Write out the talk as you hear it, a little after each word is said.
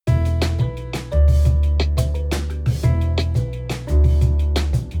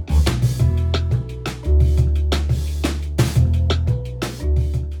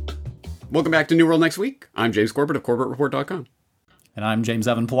Welcome back to New World Next Week. I'm James Corbett of CorbettReport.com. And I'm James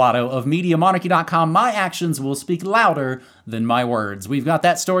Evan Pilato of MediaMonarchy.com. My actions will speak louder than my words. We've got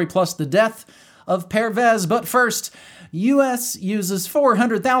that story plus the death of Pervez. But first, U.S. uses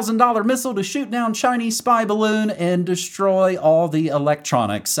 $400,000 missile to shoot down Chinese spy balloon and destroy all the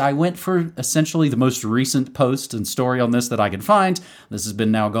electronics. I went for essentially the most recent post and story on this that I could find. This has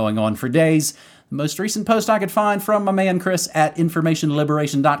been now going on for days. The most recent post I could find from my man Chris at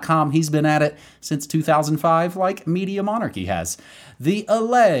informationliberation.com. He's been at it since 2005, like Media Monarchy has. The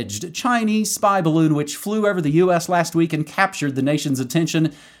alleged Chinese spy balloon, which flew over the U.S. last week and captured the nation's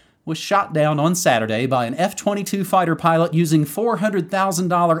attention, was shot down on Saturday by an F-22 fighter pilot using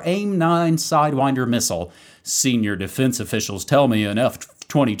 $400,000 AIM-9 Sidewinder missile. Senior defense officials tell me an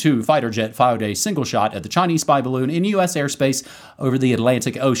F-22 fighter jet fired a single shot at the Chinese spy balloon in U.S. airspace over the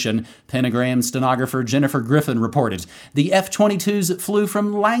Atlantic Ocean. Pentagram stenographer Jennifer Griffin reported. The F-22s flew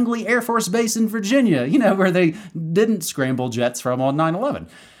from Langley Air Force Base in Virginia, where they didn't scramble jets from on 9/11.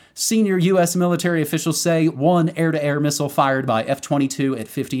 Senior U.S. military officials say one air-to-air missile fired by F-22 at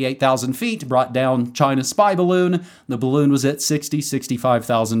 58,000 feet brought down China's spy balloon. The balloon was at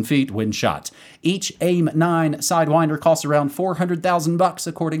 65,000 feet when shot. Each AIM-9 Sidewinder costs around $400,000,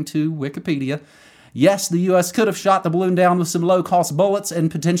 according to Wikipedia. Yes, the U.S. could have shot the balloon down with some low-cost bullets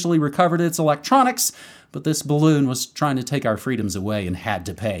and potentially recovered its electronics, but this balloon was trying to take our freedoms away and had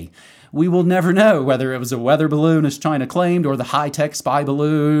to pay. We will never know whether it was a weather balloon, as China claimed, or the high-tech spy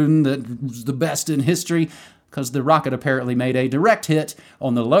balloon that was the best in history, because the rocket apparently made a direct hit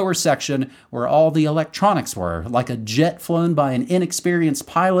on the lower section where all the electronics were, like a jet flown by an inexperienced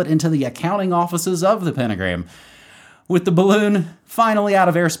pilot into the accounting offices of the Pentagram. With the balloon finally out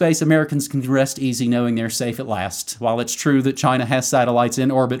of airspace, Americans can rest easy knowing they're safe at last. While it's true that China has satellites in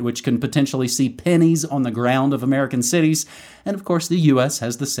orbit which can potentially see pennies on the ground of American cities, and of course the U.S.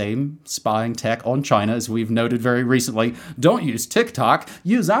 has the same spying tech on China, as we've noted very recently. Don't use TikTok,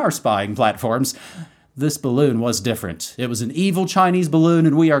 use our spying platforms. This balloon was different. It was an evil Chinese balloon,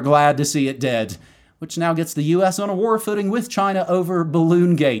 and we are glad to see it dead, which now gets the U.S. on a war footing with China over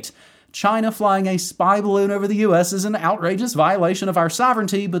Balloongate. China flying a spy balloon over the U.S. is an outrageous violation of our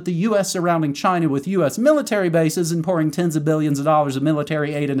sovereignty, but the U.S. surrounding China with U.S. military bases and pouring tens of billions of dollars of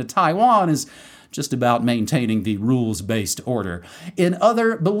military aid into Taiwan is just about maintaining the rules-based order. In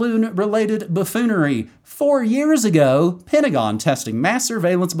other balloon-related buffoonery, 4 years ago, Pentagon testing mass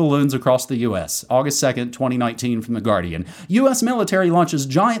surveillance balloons across the U.S. August 2nd, 2019 from The Guardian. U.S. military launches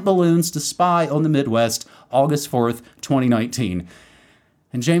giant balloons to spy on the Midwest. August 4th, 2019.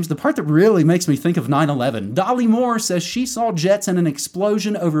 And James, the part that really makes me think of 9/11, Dolly Moore says she saw jets in an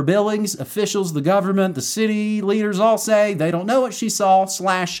explosion over Billings. Officials, the government, the city leaders all say they don't know what she saw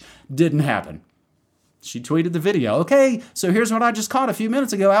 / didn't happen. She tweeted the video. Okay, so here's what I just caught a few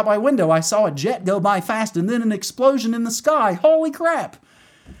minutes ago out my window. I saw a jet go by fast and then an explosion in the sky. Holy crap!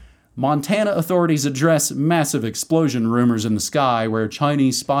 Montana authorities address massive explosion rumors in the sky where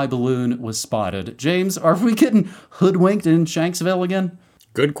Chinese spy balloon was spotted. James, are we getting hoodwinked in Shanksville again?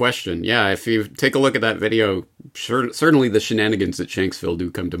 Good question. Yeah, if you take a look at that video, certainly the shenanigans at Shanksville do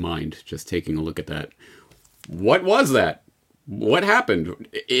come to mind, just taking a look at that. What was that? What happened?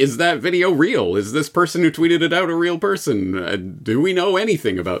 Is that video real? Is this person who tweeted it out a real person? Do we know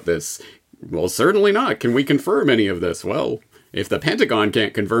anything about this? Well, certainly not. Can we confirm any of this? Well, if the Pentagon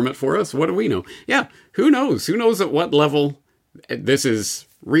can't confirm it for us, what do we know? Yeah, who knows? Who knows at what level this is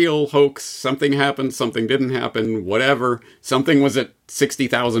real, hoax, something happened, something didn't happen, whatever. Something was at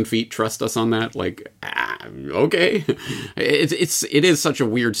 60,000 feet, trust us on that. Okay. It is such a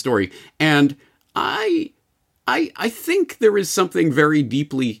weird story. And I think there is something very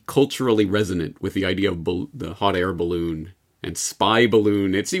deeply culturally resonant with the idea of the hot air balloon and spy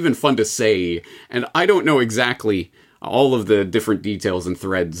balloon. It's even fun to say. And I don't know exactly all of the different details and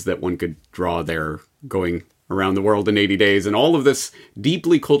threads that one could draw there going around the world in 80 days, and all of this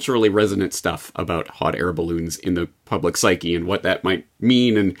deeply culturally resonant stuff about hot air balloons in the public psyche and what that might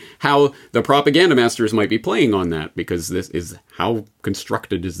mean and how the propaganda masters might be playing on that, because this is how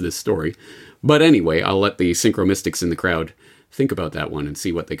constructed is this story. But anyway, I'll let the synchromystics in the crowd think about that one and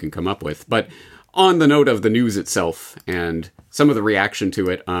see what they can come up with. But on the note of the news itself and some of the reaction to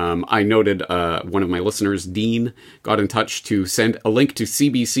it, I noted one of my listeners, Dean, got in touch to send a link to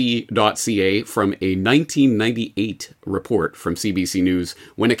cbc.ca from a 1998 report from CBC News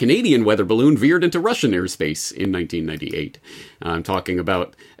when a Canadian weather balloon veered into Russian airspace in 1998. I'm talking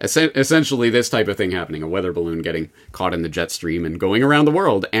about essentially this type of thing happening, a weather balloon getting caught in the jet stream and going around the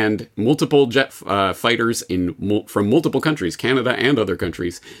world, and multiple jet fighters from multiple countries, Canada and other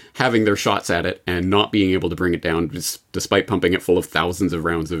countries, having their shots at it and not being able to bring it down despite pumping pumping it full of thousands of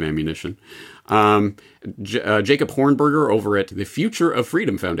rounds of ammunition. Jacob Hornberger over at the Future of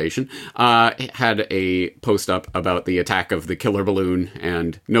Freedom Foundation had a post up about the attack of the killer balloon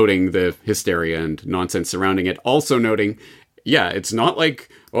and noting the hysteria and nonsense surrounding it. Also noting, yeah, it's not like,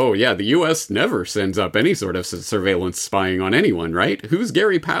 oh yeah, the U.S. never sends up any sort of surveillance spying on anyone, right? Who's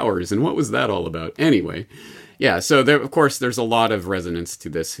Gary Powers and what was that all about? Anyway, yeah, so there, of course, there's a lot of resonance to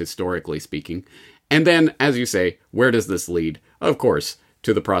this, historically speaking. And then, as you say, where does this lead? Of course,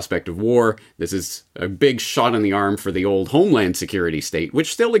 to the prospect of war. This is a big shot in the arm for the old Homeland Security state,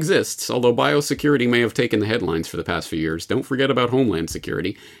 which still exists, although biosecurity may have taken the headlines for the past few years. Don't forget about Homeland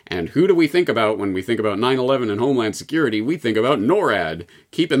Security. And who do we think about when we think about 9/11 and Homeland Security? We think about NORAD,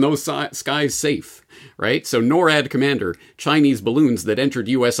 keeping those skies safe, right? So NORAD commander, Chinese balloons that entered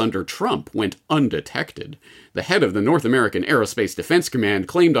U.S. under Trump went undetected. The head of the North American Aerospace Defense Command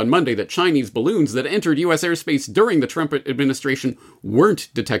claimed on Monday that Chinese balloons that entered U.S. airspace during the Trump administration weren't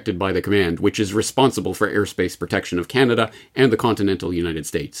detected by the command, which is responsible for airspace protection of Canada and the continental United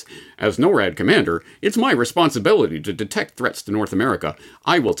States. As NORAD commander, it's my responsibility to detect threats to North America.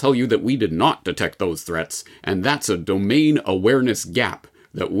 I will tell you that we did not detect those threats, and that's a domain awareness gap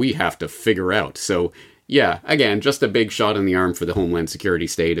that we have to figure out. So, yeah, again, just a big shot in the arm for the Homeland Security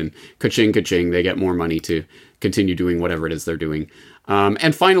state, and ka-ching, ka-ching, they get more money to continue doing whatever it is they're doing.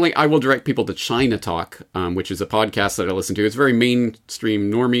 And finally, I will direct people to China Talk, which is a podcast that I listen to. It's very mainstream,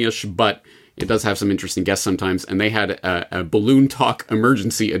 normie-ish, but it does have some interesting guests sometimes, and they had a Balloon Talk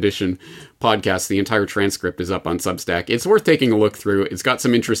Emergency Edition podcast. The entire transcript is up on Substack. It's worth taking a look through. It's got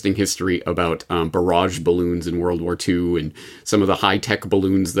some interesting history about barrage balloons in World War II and some of the high-tech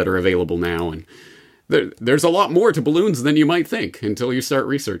balloons that are available now, and there's a lot more to balloons than you might think until you start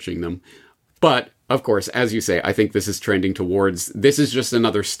researching them. But, of course, as you say, I think this is trending towards, this is just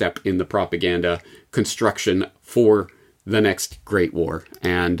another step in the propaganda construction for the next Great War.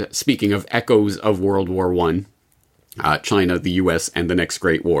 And speaking of echoes of World War I, China, the US, and the next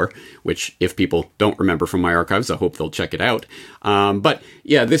Great War, which if people don't remember from my archives, I hope they'll check it out. But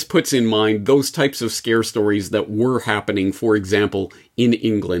yeah, this puts in mind those types of scare stories that were happening, for example, in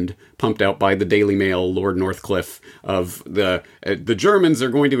England, pumped out by the Daily Mail, Lord Northcliffe, of the Germans are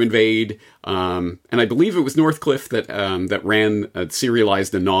going to invade. And I believe it was Northcliffe that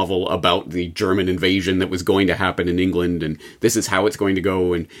serialized a novel about the German invasion that was going to happen in England, and this is how it's going to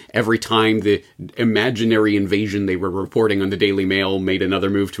go. And every time the imaginary invasion they were reporting on the Daily Mail made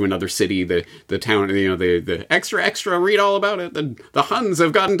another move to another city, the town, the extra, read all about it. The Huns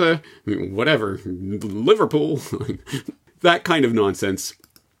have gotten to whatever, Liverpool. That kind of nonsense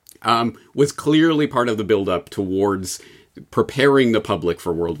was clearly part of the build-up towards preparing the public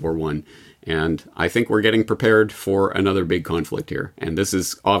for World War I. And I think we're getting prepared for another big conflict here. And this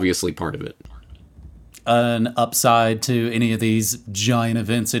is obviously part of it. An upside to any of these giant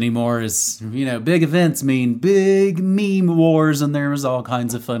events anymore is, big events mean big meme wars, and there's all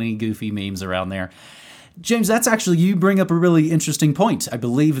kinds of funny, goofy memes around there. James, that's actually, you bring up a really interesting point. I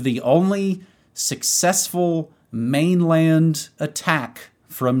believe the only successful mainland attack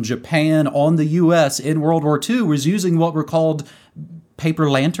from Japan on the U.S. in World War II was using what were called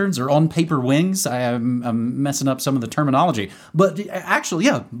paper lanterns or on paper wings. I'm messing up some of the terminology. But actually,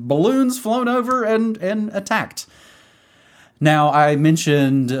 yeah, balloons flown over and attacked. Now, I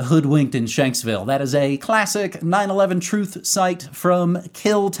mentioned Hoodwinked in Shanksville. That is a classic 9/11 truth site from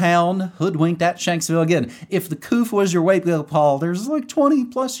Killtown. Hoodwinked at Shanksville. Again, if the Coof was your wake-up call, there's like 20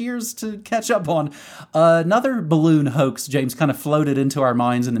 plus years to catch up on. Another balloon hoax, James, kind of floated into our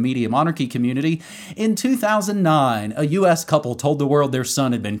minds in the media monarchy community. In 2009, a U.S. couple told the world their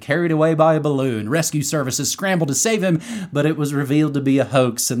son had been carried away by a balloon. Rescue services scrambled to save him, but it was revealed to be a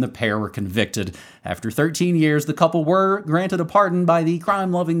hoax, and the pair were convicted. After 13 years, the couple were granted a pardon by the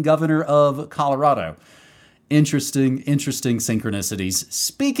crime-loving governor of Colorado. Interesting synchronicities.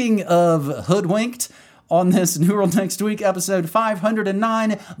 Speaking of hoodwinked, on this New World Next Week, episode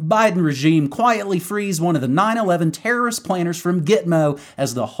 509, Biden regime quietly frees one of the 9/11 terrorist planners from Gitmo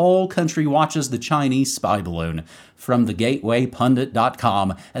as the whole country watches the Chinese spy balloon. From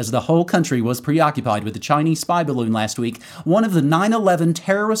thegatewaypundit.com, as the whole country was preoccupied with the Chinese spy balloon last week, one of the 9/11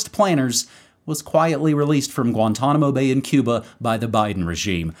 terrorist planners was quietly released from Guantanamo Bay in Cuba by the Biden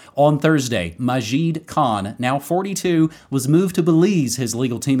regime. On Thursday, Majid Khan, now 42, was moved to Belize, his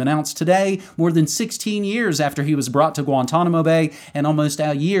legal team announced today, more than 16 years after he was brought to Guantanamo Bay and almost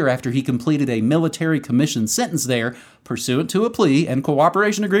a year after he completed a military commission sentence there Pursuant to a plea and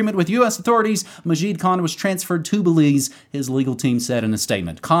cooperation agreement with U.S. authorities, Majid Khan was transferred to Belize, his legal team said in a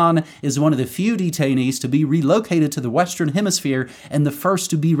statement. Khan is one of the few detainees to be relocated to the Western Hemisphere and the first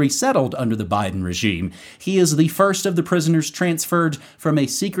to be resettled under the Biden regime. He is the first of the prisoners transferred from a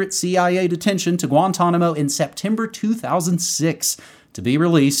secret CIA detention to Guantanamo in September 2006. To be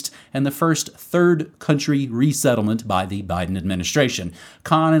released, and the first third country resettlement by the Biden administration.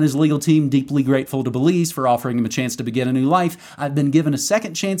 Khan and his legal team deeply grateful to Belize for offering him a chance to begin a new life. I've been given a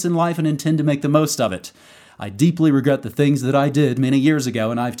second chance in life and intend to make the most of it. I deeply regret the things that I did many years ago,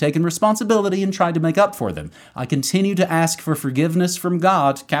 and I've taken responsibility and tried to make up for them. I continue to ask for forgiveness from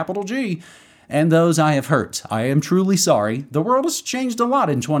God, capital G, and those I have hurt. I am truly sorry. The world has changed a lot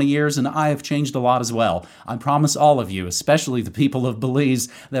in 20 years, and I have changed a lot as well. I promise all of you, especially the people of Belize,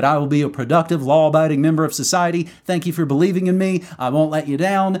 that I will be a productive, law-abiding member of society. Thank you for believing in me. I won't let you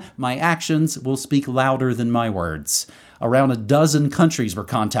down. My actions will speak louder than my words. Around a dozen countries were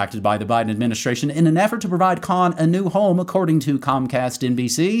contacted by the Biden administration in an effort to provide Khan a new home, according to Comcast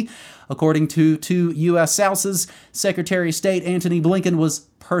NBC. According to two U.S. sources, Secretary of State Antony Blinken was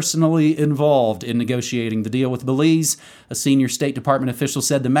personally involved in negotiating the deal with Belize. A senior State Department official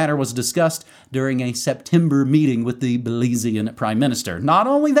said the matter was discussed during a September meeting with the Belizean Prime Minister. Not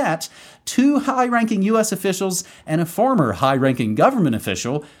only that, two high-ranking U.S. officials and a former high-ranking government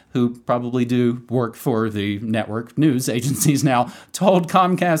official, who probably do work for the network news agencies now, told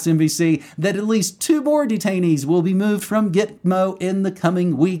Comcast NBC that at least two more detainees will be moved from Gitmo in the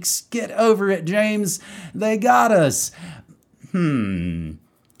coming weeks. Get over it, James. They got us.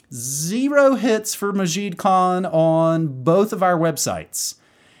 0 hits for Majid Khan on both of our websites.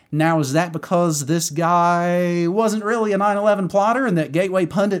 Now, is that because this guy wasn't really a 9/11 plotter and that Gateway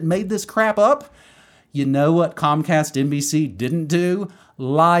Pundit made this crap up? You know what Comcast NBC didn't do?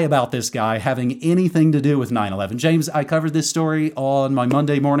 Lie about this guy having anything to do with 9/11. James, I covered this story on my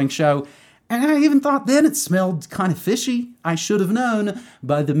Monday morning show, and I even thought then it smelled kind of fishy. I should have known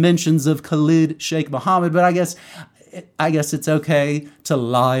by the mentions of Khalid Sheikh Mohammed, but I guess it's okay to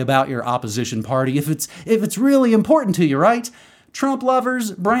lie about your opposition party if it's really important to you, right? Trump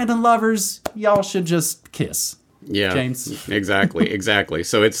lovers, Brandon lovers, y'all should just kiss. Yeah, James. Exactly.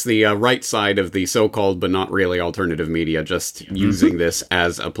 So it's the right side of the so-called but not really alternative media just using this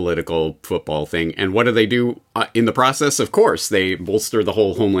as a political football thing. And what do they do in the process? Of course, they bolster the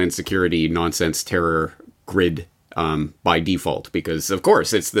whole Homeland Security nonsense terror grid by default, because of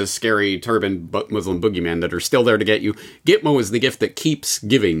course it's the scary turban Muslim boogeyman that are still there to get you. Gitmo is the gift that keeps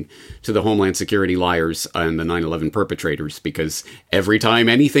giving to the Homeland Security liars and the 9/11 perpetrators, because every time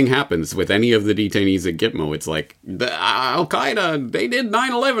anything happens with any of the detainees at Gitmo, it's like, Al-Qaeda, they did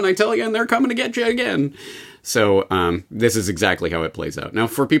 9/11, I tell you, and they're coming to get you again. So this is exactly how it plays out. Now,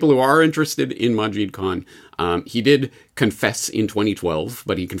 for people who are interested in Majid Khan, he did confess in 2012,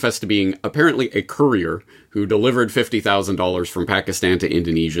 but he confessed to being apparently a courier who delivered $50,000 from Pakistan to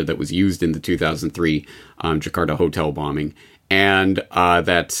Indonesia that was used in the 2003 Jakarta hotel bombing, and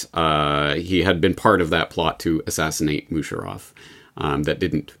that he had been part of that plot to assassinate Musharraf. That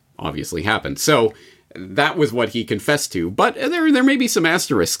didn't obviously happen. So that was what he confessed to, but there may be some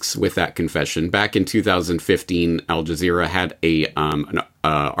asterisks with that confession. Back in 2015, Al Jazeera had an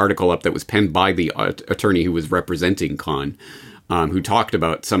article up that was penned by the attorney who was representing Khan, who talked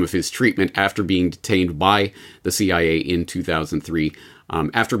about some of his treatment after being detained by the CIA in 2003,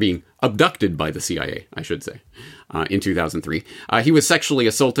 after being abducted by the CIA, I should say, in 2003. He was sexually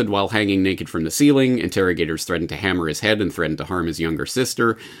assaulted while hanging naked from the ceiling. Interrogators threatened to hammer his head and threatened to harm his younger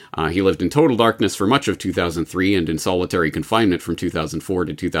sister. He lived in total darkness for much of 2003 and in solitary confinement from 2004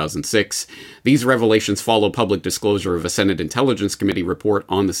 to 2006. These revelations follow public disclosure of a Senate Intelligence Committee report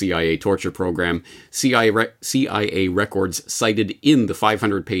on the CIA torture program. CIA records cited in the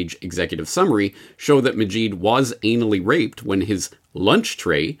 500-page executive summary show that Majid was anally raped when his lunch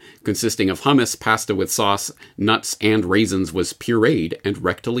tray, consisting of hummus, pasta with sauce, nuts, and raisins, was pureed and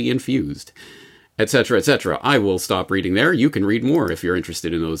rectally infused, etc., etc. I will stop reading there. You can read more if you're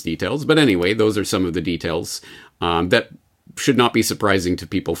interested in those details. But anyway, those are some of the details that should not be surprising to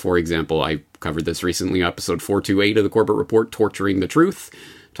people. For example, I covered this recently, episode 428 of the Corbett Report, Torturing the Truth,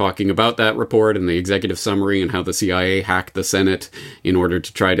 talking about that report and the executive summary and how the CIA hacked the Senate in order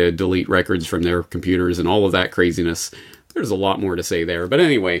to try to delete records from their computers and all of that craziness. There's a lot more to say there. But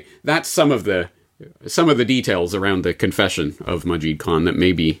anyway, that's some of the details around the confession of Majid Khan that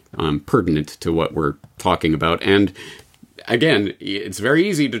may be pertinent to what we're talking about. And again, it's very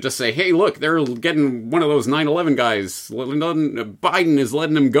easy to just say, hey, look, they're getting one of those 9/11 guys. Biden is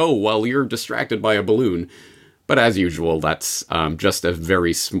letting them go while you're distracted by a balloon. But as usual, that's just a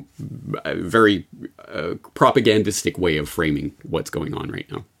very propagandistic way of framing what's going on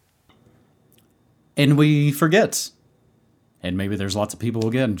right now. And we forget. And maybe there's lots of people,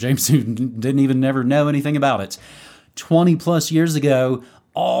 again, James, who didn't even never know anything about it. 20 plus years ago,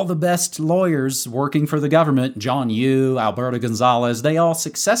 all the best lawyers working for the government, John Yoo, Alberto Gonzalez, they all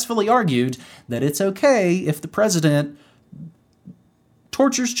successfully argued that it's okay if the president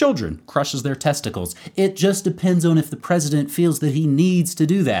tortures children, crushes their testicles. It just depends on if the president feels that he needs to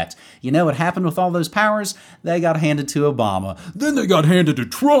do that. You know what happened with all those powers? They got handed to Obama. Then they got handed to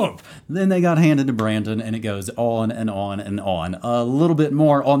Trump. Then they got handed to Brandon, and it goes on and on and on. A little bit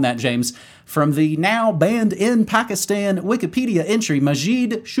more on that, James. From the now banned in Pakistan Wikipedia entry,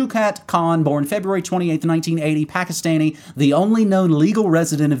 Majid Shukat Khan, born February 28, 1980, Pakistani, the only known legal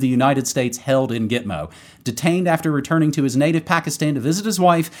resident of the United States held in Gitmo. Detained after returning to his native Pakistan to visit his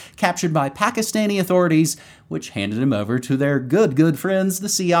wife, captured by Pakistani authorities, which handed him over to their good friends, the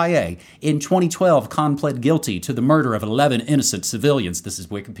CIA. In 2012, Khan pled guilty to the murder of 11 innocent civilians. This is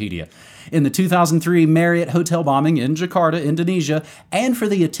Wikipedia. In the 2003 Marriott hotel bombing in Jakarta, Indonesia, and for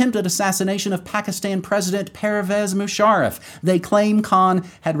the attempted assassination of Pakistan President Pervez Musharraf. They claim Khan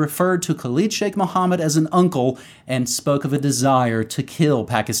had referred to Khalid Sheikh Mohammed as an uncle and spoke of a desire to kill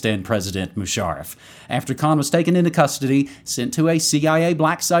Pakistan President Musharraf. After Khan was taken into custody, sent to a CIA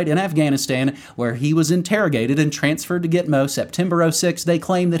black site in Afghanistan, where he was interrogated and transferred to Gitmo September 06, they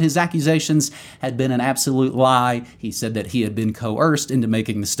claimed that his accusations had been an absolute lie. He said that he had been coerced into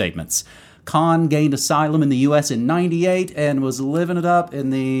making the statements. Khan gained asylum in the U.S. in 98 and was living it up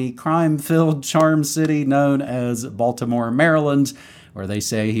in the crime-filled charm city known as Baltimore, Maryland, where they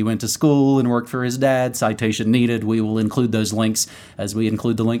say he went to school and worked for his dad. Citation needed. We will include those links as we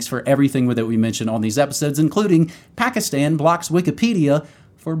include the links for everything that we mention on these episodes, including Pakistan blocks Wikipedia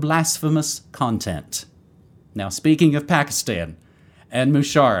for blasphemous content. Now, speaking of Pakistan and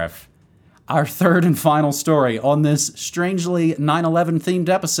Musharraf, our third and final story on this strangely 9/11 themed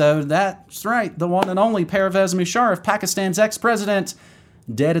episode. That's right, the one and only Pervez Musharraf, Pakistan's ex-president,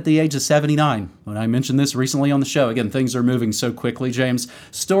 dead at the age of 79. When I mentioned this recently on the show, again, things are moving so quickly, James.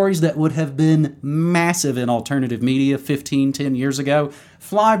 Stories that would have been massive in alternative media 10 years ago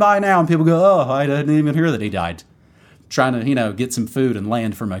fly by now, and people go, oh, I didn't even hear that he died. Trying to, get some food and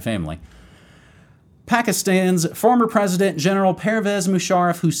land for my family. Pakistan's former president, General Pervez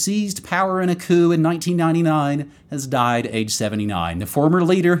Musharraf, who seized power in a coup in 1999, has died age 79. The former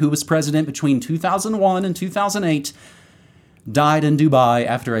leader, who was president between 2001 and 2008, died in Dubai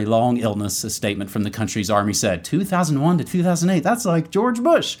after a long illness, a statement from the country's army said. 2001 to 2008, that's like George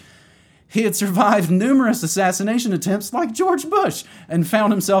Bush. He had survived numerous assassination attempts like George Bush and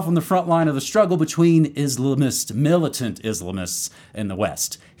found himself on the front line of the struggle between militant Islamists in the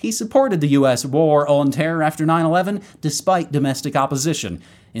West. He supported the U.S. war on terror after 9/11 despite domestic opposition.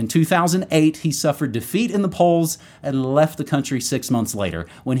 In 2008, he suffered defeat in the polls and left the country 6 months later.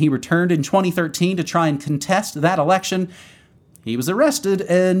 When he returned in 2013 to try and contest that election, he was arrested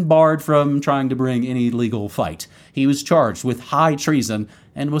and barred from trying to bring any legal fight. He was charged with high treason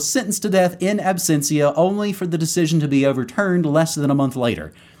and was sentenced to death in absentia, only for the decision to be overturned less than a month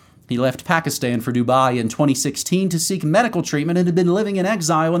later. He left Pakistan for Dubai in 2016 to seek medical treatment and had been living in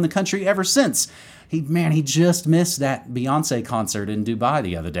exile in the country ever since. He just missed that Beyonce concert in Dubai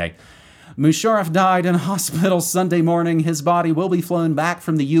the other day. Musharraf died in a hospital Sunday morning. His body will be flown back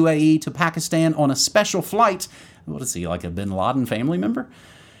from the UAE to Pakistan on a special flight. What is he, like a bin Laden family member?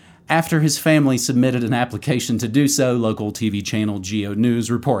 After his family submitted an application to do so, local TV channel Geo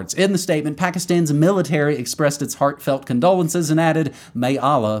News reports. In the statement, Pakistan's military expressed its heartfelt condolences and added, "May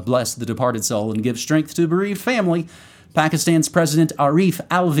Allah bless the departed soul and give strength to the bereaved family." Pakistan's President Arif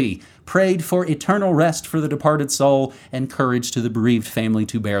Alvi prayed for eternal rest for the departed soul and courage to the bereaved family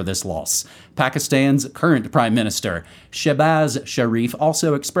to bear this loss. Pakistan's current Prime Minister, Shehbaz Sharif,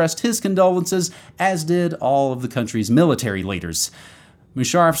 also expressed his condolences, as did all of the country's military leaders.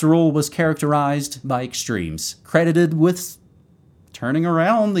 Musharraf's rule was characterized by extremes, credited with turning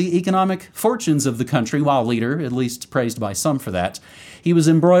around the economic fortunes of the country while leader, at least praised by some for that. He was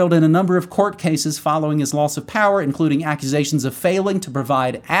embroiled in a number of court cases following his loss of power, including accusations of failing to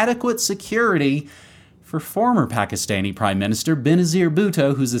provide adequate security for former Pakistani Prime Minister Benazir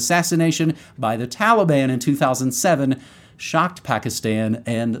Bhutto, whose assassination by the Taliban in 2007 shocked Pakistan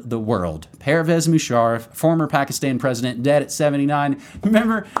and the world. Pervez Musharraf, former Pakistan president, dead at 79.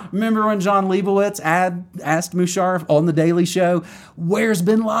 Remember when John Leibowitz asked Musharraf on The Daily Show, "Where's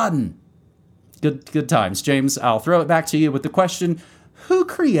bin Laden?" Good times. James, I'll throw it back to you with the question, Who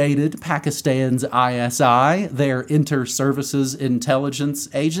created Pakistan's ISI, their Inter-Services Intelligence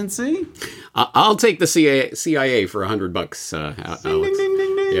Agency? I'll take the CIA for $100, Alex. Ding, ding, ding,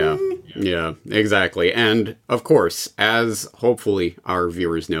 ding, ding. Yeah, exactly. And of course, as hopefully our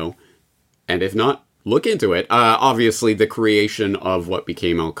viewers know, and if not, look into it. Obviously, the creation of what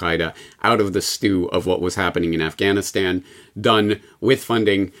became Al-Qaeda out of the stew of what was happening in Afghanistan, done with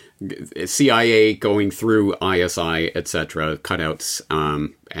funding, CIA going through ISI, etc., cutouts,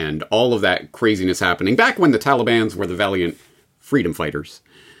 and all of that craziness happening back when the Talibans were the valiant freedom fighters.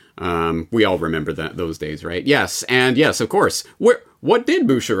 We all remember those days, right? Yes, and yes, of course. What did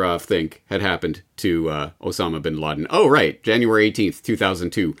Musharraf think had happened to Osama bin Laden? Oh, right, January 18th,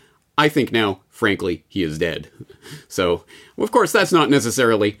 2002. I think now, frankly, he is dead. So, of course, that's not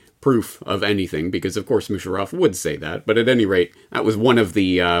necessarily proof of anything, because of course Musharraf would say that. But at any rate, that was one of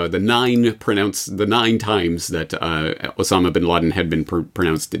the 9 times that Osama bin Laden had been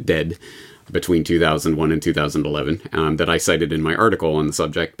pronounced dead between 2001 and 2011 that I cited in my article on the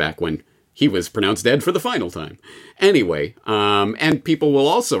subject back when he was pronounced dead for the final time. Anyway, and people will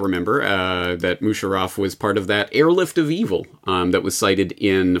also remember that Musharraf was part of that airlift of evil that was cited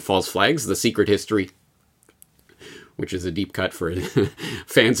in False Flags, The Secret History, which is a deep cut for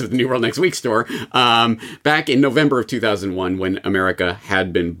fans of the New World Next Week store, back in November of 2001 when America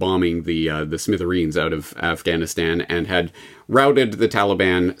had been bombing the smithereens out of Afghanistan and had routed the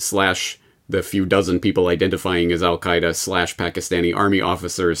Taliban / the few dozen people identifying as Al-Qaeda / Pakistani army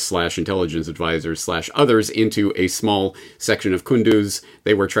officers / intelligence advisors / others into a small section of Kunduz.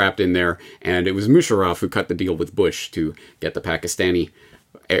 They were trapped in there, and it was Musharraf who cut the deal with Bush to get the Pakistani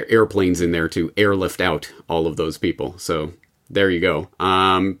airplanes in there to airlift out all of those people. So there you go.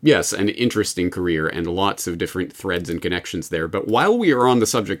 Yes, an interesting career and lots of different threads and connections there. But while we are on the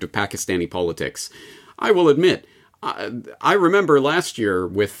subject of Pakistani politics, I will admit, I remember last year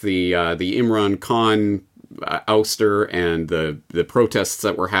with the Imran Khan ouster and the protests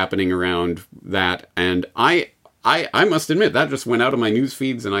that were happening around that, and I must admit that just went out of my news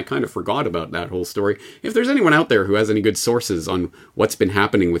feeds and I kind of forgot about that whole story. If there's anyone out there who has any good sources on what's been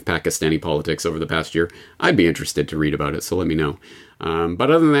happening with Pakistani politics over the past year, I'd be interested to read about it, so let me know.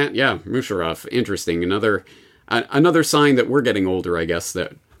 But other than that, yeah, Musharraf, interesting. Another sign that we're getting older, I guess,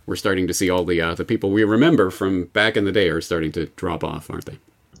 that we're starting to see all the people we remember from back in the day are starting to drop off, aren't they?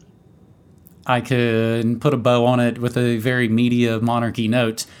 I could put a bow on it with a very media monarchy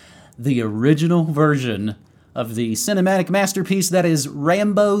note. The original version of the cinematic masterpiece that is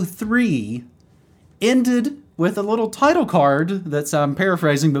Rambo 3 ended with a little title card that's, I'm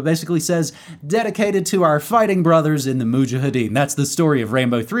paraphrasing, but basically says, dedicated to our fighting brothers in the Mujahideen. That's the story of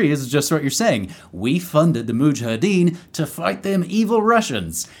Rambo 3, is just what you're saying. We funded the Mujahideen to fight them evil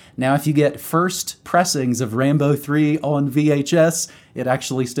Russians. Now, if you get first pressings of Rambo 3 on VHS, it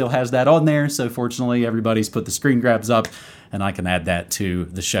actually still has that on there, so fortunately everybody's put the screen grabs up, and I can add that to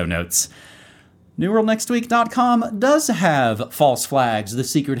the show notes. NewWorldNextWeek.com does have False Flags, The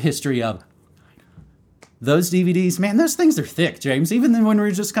Secret History of. Those DVDs, man, those things are thick, James. Even when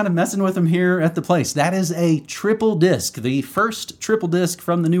we're just kind of messing with them here at the place. That is a triple disc, the first triple disc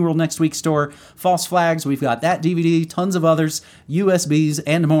from the New World Next Week store. False Flags, we've got that DVD, tons of others, USBs,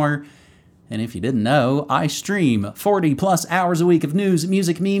 and more. And if you didn't know, I stream 40 plus hours a week of news,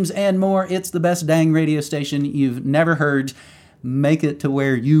 music, memes, and more. It's the best dang radio station you've never heard. Make it to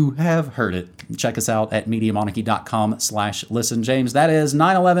where you have heard it. Check us out at MediaMonarchy.com/listen. James, that is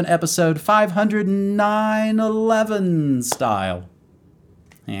 9/11 episode 509/11 style.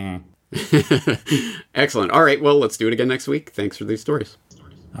 Excellent. All right, well, let's do it again next week. Thanks for these stories.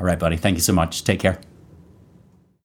 All right, buddy. Thank you so much. Take care.